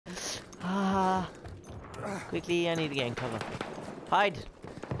Quickly, I need to get in cover. Hide!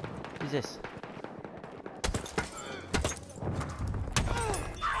 Who's this?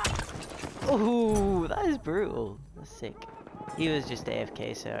 Ooh, that is brutal. That's sick. He was just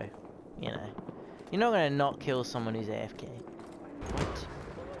AFK, so, you know. You're not gonna not kill someone who's AFK. What?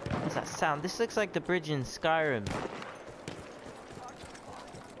 What's that sound? This looks like the bridge in Skyrim.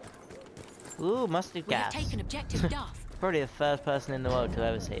 Ooh, mustard gas. We have taken objective Duff. Probably the first person in the world to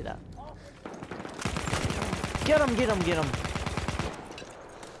ever say that. Get him, get him, get him.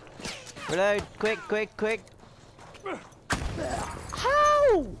 Reload, quick, quick, quick.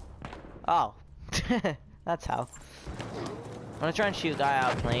 How? Oh. That's how. I'm gonna try and shoot a guy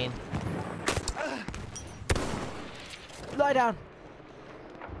out of plane. Lie down.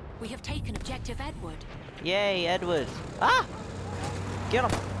 We have taken objective Edward. Yay, Edward. Ah! Get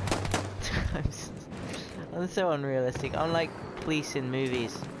him. I'm so unrealistic. I'm like police in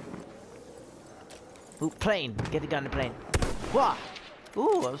movies. Ooh, plane. Get the gun to plane. Wah!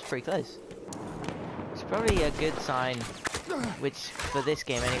 Ooh, that was pretty close. It's probably a good sign, which for this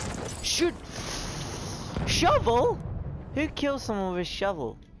game anyway. Shoot! Shovel? Who kills someone with a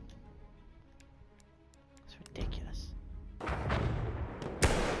shovel? It's ridiculous.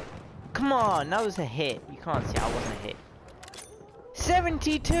 Come on, that was a hit. You can't see I wasn't a hit.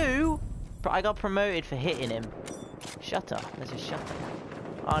 72? I got promoted for hitting him. Shutter. There's a shutter.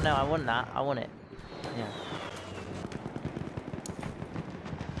 Oh no, I want that. I want it. Yeah.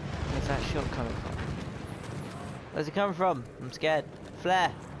 Where's that shot coming from? Where's it coming from? I'm scared.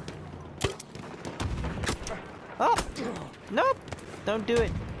 Flare. Oh! Nope! Don't do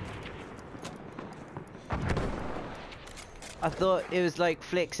it. I thought it was like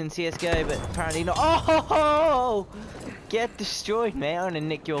flicks in CSGO, but apparently not. Oh! Get destroyed, mate. I'm gonna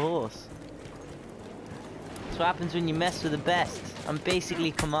nick your horse. That's what happens when you mess with the best. I'm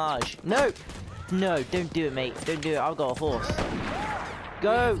basically Pomage. No! No, don't do it, mate. Don't do it. I've got a horse.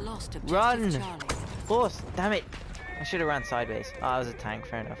 Go! Run! Horse! Damn it! I should have ran sideways. Oh, I was a tank.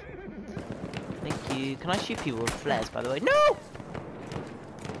 Fair enough. Thank you. Can I shoot people with flares, by the way? No!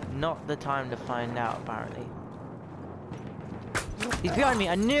 Not the time to find out, apparently. He's behind me.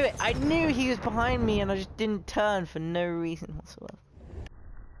 I knew it. I knew he was behind me, and I just didn't turn for no reason whatsoever.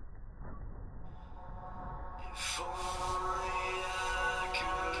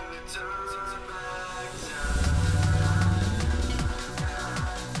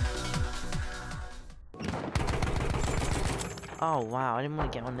 Oh wow, I didn't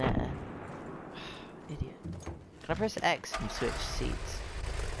want to get on there. Idiot. Can I press X and switch seats?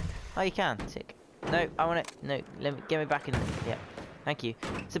 Oh, you can. Sick. No, I want it. No, get me back in. Yeah. Thank you.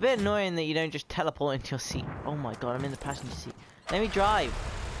 It's a bit annoying that you don't just teleport into your seat. Oh my god, I'm in the passenger seat. Let me drive.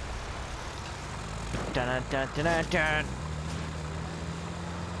 Dun dun dun dun dun dun.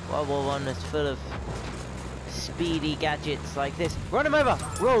 World War I is full of speedy gadgets like this. Run him over!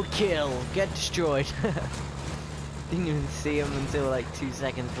 Roadkill! Get destroyed. Didn't even see him until like 2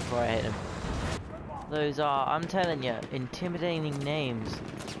 seconds before I hit him. Those are, I'm telling you, intimidating names.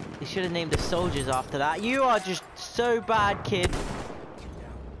 They should have named the soldiers after that. You are just so bad, kid.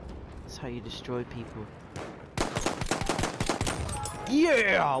 That's how you destroy people.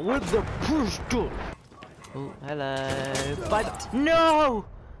 Yeah, with the pistol. Oh, hello. Bye. No.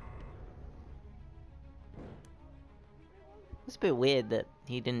 It's a bit weird that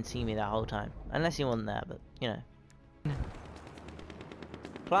he didn't see me that whole time, unless he wasn't there. But you know.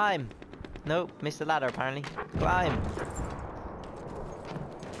 Climb. Nope, missed the ladder apparently. Climb.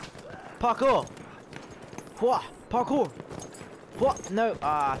 Parkour! What? Parkour! What? No!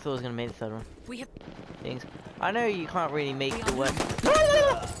 Ah, I thought I was gonna make the third one. We have Things. I know you can't really make the one.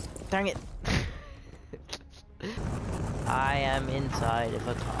 No! Dang it! I am inside of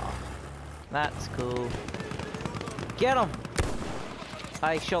a car. That's cool. Get him!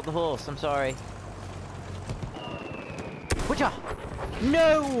 I shot the horse. I'm sorry. Whatcha?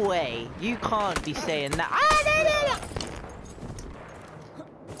 No way! You can't be saying that. Ah, no, no, no.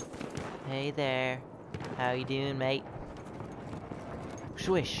 Hey there, how you doing, mate?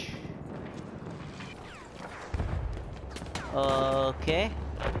 Swish. Okay.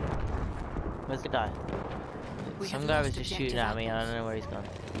 Where's the guy? Some guy was just shooting at me and I don't know where he's gone.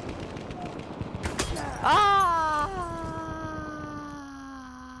 Ah!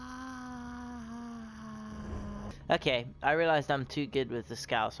 Okay, I realized I'm too good with the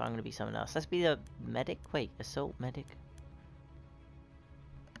scout, so I'm gonna be someone else. Let's be the medic. Wait, assault medic.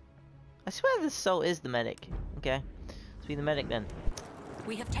 I swear the assault is the medic. Okay, let's be the medic then.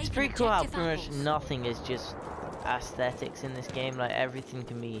 It's pretty cool how pretty much nothing is just aesthetics in this game. Like everything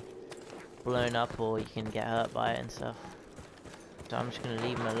can be blown up or you can get hurt by it and stuff. So I'm just gonna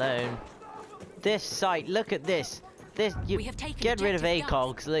leave him alone. This site, look at this. This, you We have taken get rid of objective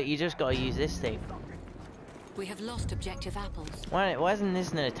ACOG, because look, you just gotta use this thing. We have lost objective apples. Why isn't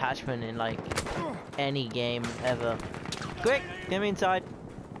this an attachment in like any game ever? Quick, get me inside.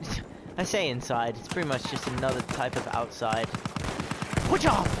 I say inside, it's pretty much just another type of outside.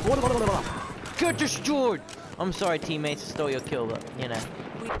 Whatcha? Get destroyed! I'm sorry teammates, I stole your kill, but you know.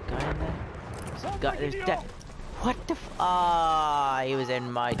 Guy in there? There's death. What the ah, he was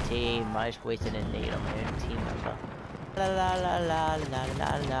in my team. I just wasted a nade on my own team member. La la la la la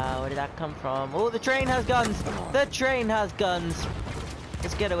la la. Where did that come from? Oh, the train has guns! The train has guns!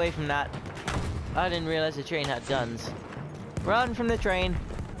 Let's get away from that. I didn't realize the train had guns. Run from the train.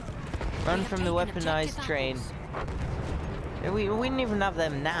 Run from the weaponized train. We didn't even have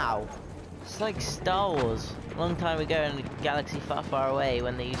them now. It's like Star Wars. A long time ago in a galaxy far, far away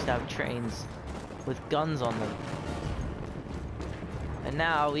when they used to have trains with guns on them. And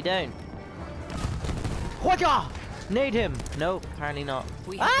now we don't. Whatcha? Need him. Nope, apparently not.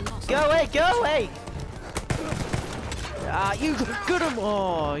 Go away, go away! Ah, you got him!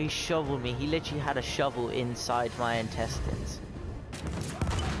 Oh, he shoveled me. He literally had a shovel inside my intestines.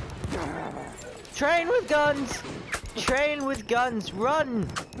 Train with guns! Train with guns! Run!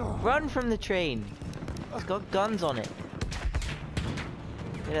 Run from the train. It's got guns on it.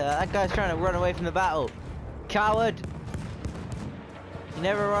 Yeah, that guy's trying to run away from the battle. Coward! You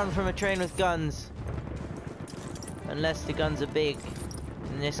never run from a train with guns. Unless the guns are big.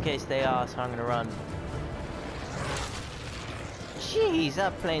 In this case they are, so I'm gonna run. Jeez,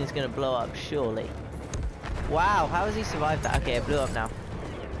 that plane's gonna blow up, surely. Wow, how has he survived that? Okay, it blew up now.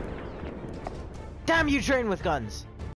 Damn you, train with guns!